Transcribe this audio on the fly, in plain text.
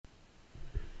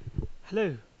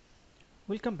Hello,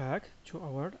 welcome back to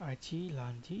our IT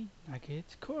Landy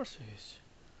Nugget courses.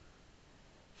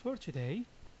 For today,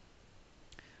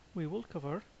 we will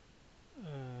cover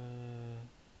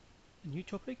a new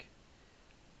topic,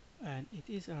 and it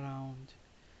is around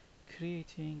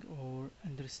creating or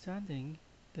understanding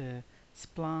the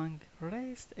Splunk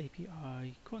REST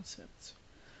API concepts.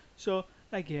 So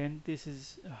again, this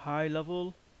is a high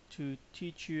level to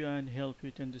teach you and help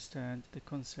you to understand the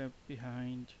concept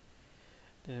behind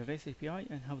the REST API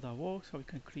and how that works, how we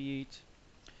can create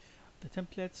the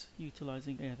templates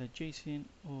utilizing either JSON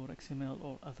or XML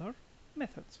or other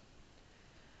methods.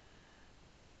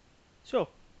 So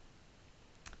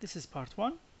this is part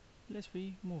one. Let's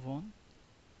we move on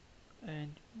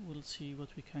and we'll see what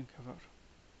we can cover.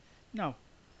 Now,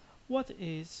 what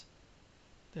is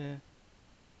the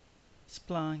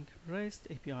Splunk REST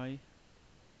API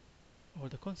or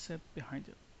the concept behind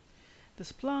it? The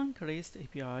Splunk REST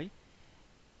API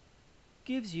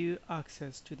gives you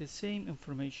access to the same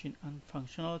information and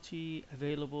functionality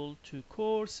available to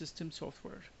core system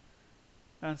software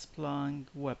and Splunk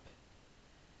Web,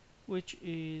 which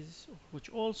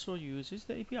also uses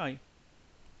the API.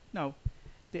 Now,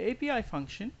 the API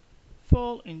function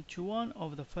fall into one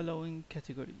of the following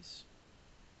categories,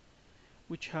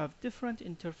 which have different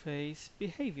interface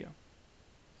behavior.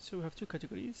 So we have two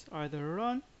categories, either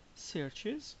run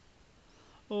searches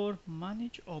or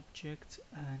manage objects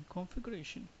and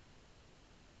configuration.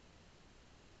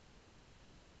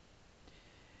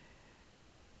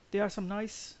 There are some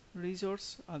nice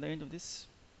resources at the end of this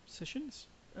sessions,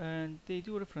 and they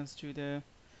do reference to the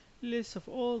list of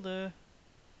all the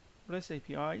REST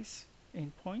APIs,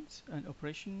 endpoints, and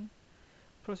operation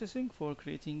processing for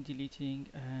creating, deleting,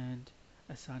 and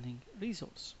assigning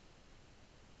resource.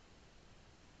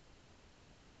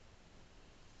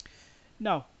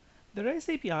 Now, the REST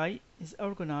API is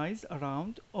organized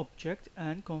around object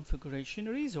and configuration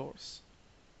resource.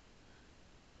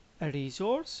 A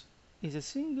resource is a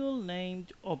single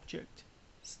named object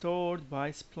stored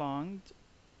by Splunk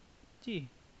D,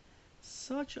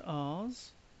 such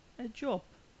as a job,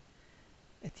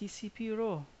 a TCP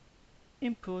row,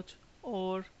 input,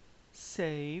 or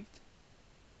saved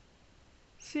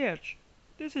search.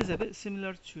 This is a bit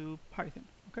similar to Python.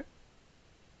 Okay.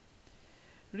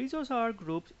 Resources are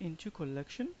grouped into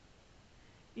collection.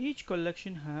 Each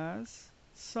collection has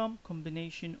some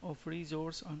combination of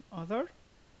resource and other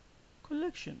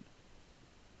collection.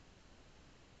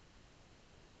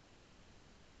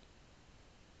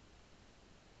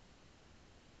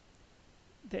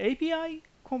 The API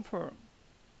conform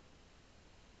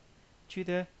to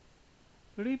the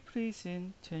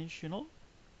representational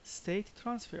state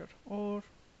transfer or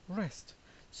REST.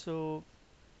 So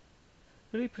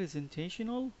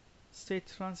representational state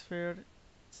transfer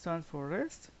stands for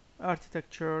REST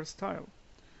architecture style.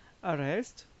 A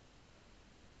REST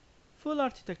full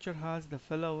architecture has the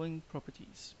following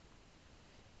properties: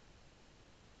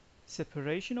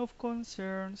 separation of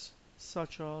concerns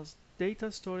such as data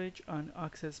storage and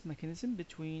access mechanism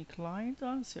between client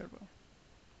and server,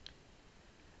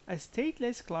 a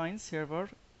stateless client-server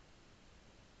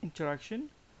interaction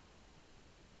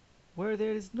where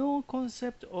there is no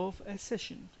concept of a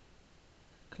session.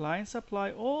 Clients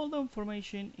supply all the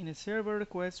information in a server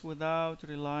request without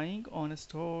relying on a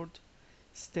stored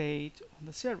state on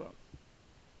the server.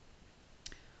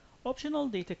 Optional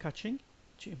data caching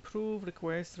to improve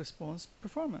request response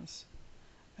performance.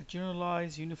 A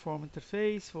generalized uniform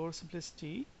interface for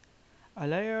simplicity. A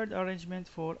layered arrangement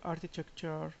for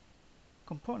architecture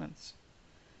components.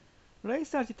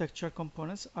 REST architecture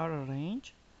components are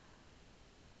arranged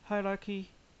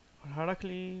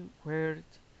hierarchically where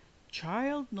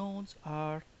child nodes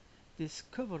are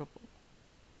discoverable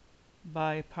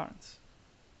by parents.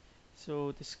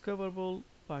 So discoverable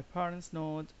by parents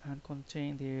node and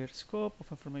contain their scope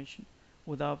of information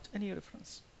without any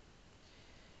reference.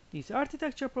 These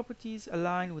architecture properties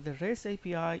align with the REST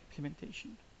API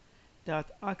implementation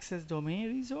that access domain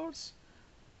resource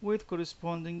with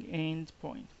corresponding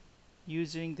endpoint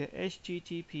using the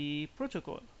HTTP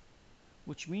protocol,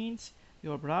 which means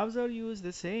your browser uses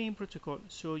the same protocol,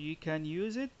 so you can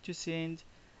use it to send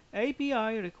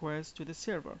API requests to the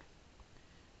server.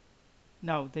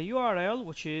 Now the URL,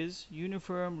 which is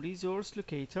Uniform Resource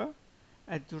Locator,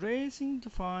 addressing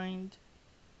defined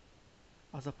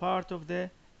as a part of the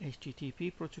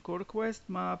HTTP protocol request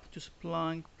map to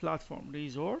Splunk platform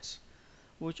resource,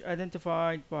 which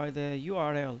identified by the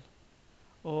URL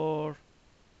or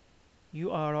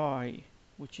URI,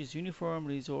 which is Uniform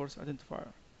Resource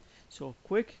Identifier. So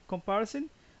quick comparison,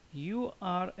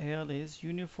 URL is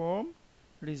Uniform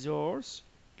Resource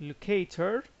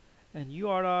Locator and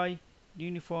URI,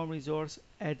 Uniform Resource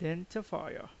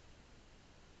Identifier.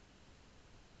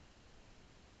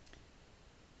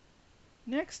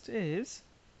 Next is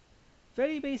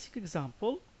very basic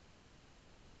example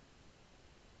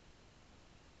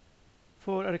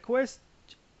for a request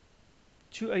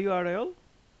to a URL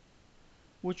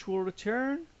which will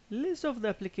return list of the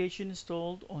application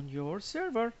installed on your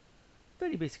server.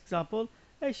 Very basic example,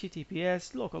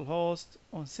 HTTPS localhost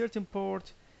on certain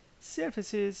port,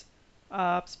 services,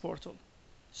 apps portal.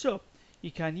 So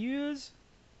you can use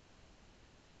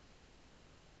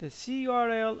the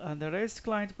CURL and the REST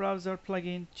client browser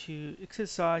plugin to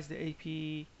exercise the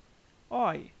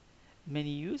API.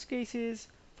 Many use cases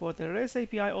for the REST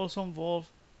API also involve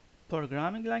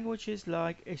programming languages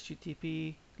like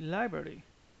HTTP library.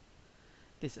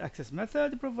 This access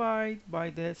method provided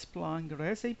by the Splunk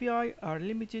REST API are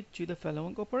limited to the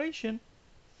following operation.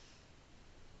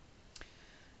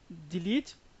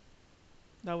 Delete,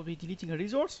 that will be deleting a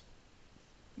resource.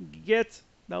 Get,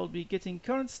 that will be getting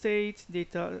current state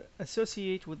data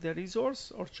associated with the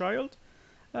resource or child.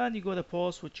 And you got a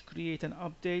post which create an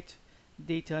update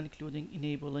data including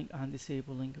enabling and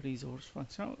disabling resource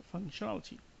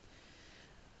functionality.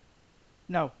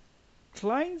 Now,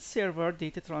 client server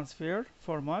data transfer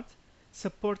format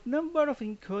support number of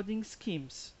encoding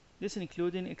schemes. This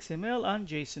including XML and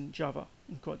JSON Java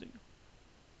encoding.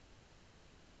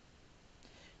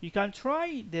 You can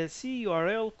try the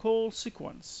CURL call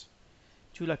sequence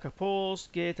to like a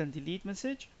post, get, and delete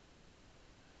message.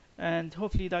 And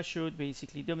hopefully that should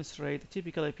basically demonstrate the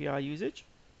typical API usage.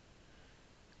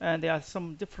 And there are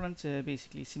some different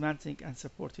basically semantic and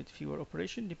supported fewer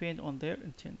operation depend on their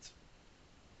intent.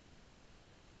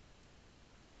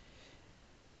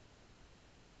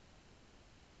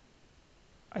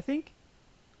 I think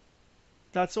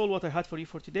that's all what I had for you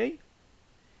for today.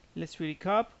 Let's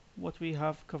recap what we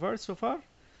have covered so far.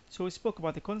 So we spoke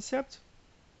about the concept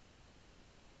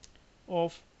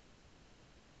of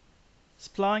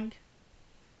Splunk,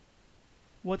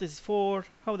 what it's for,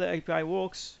 how the API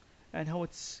works, and how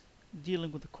it's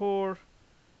dealing with the core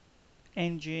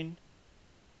engine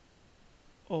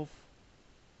of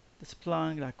the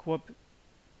Splunk, like web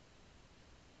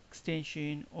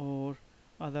extension or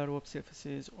other web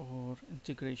services or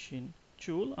integration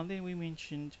tool. And then we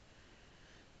mentioned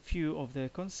few of the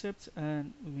concepts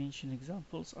and we mentioned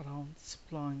examples around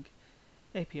Splunk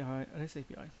API, REST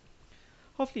API.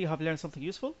 Hopefully you have learned something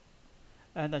useful,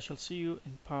 and I shall see you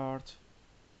in part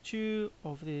 2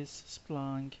 of this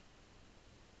Splunk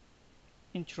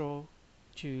intro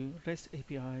to REST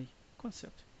API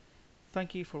concept.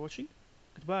 Thank you for watching.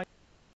 Goodbye.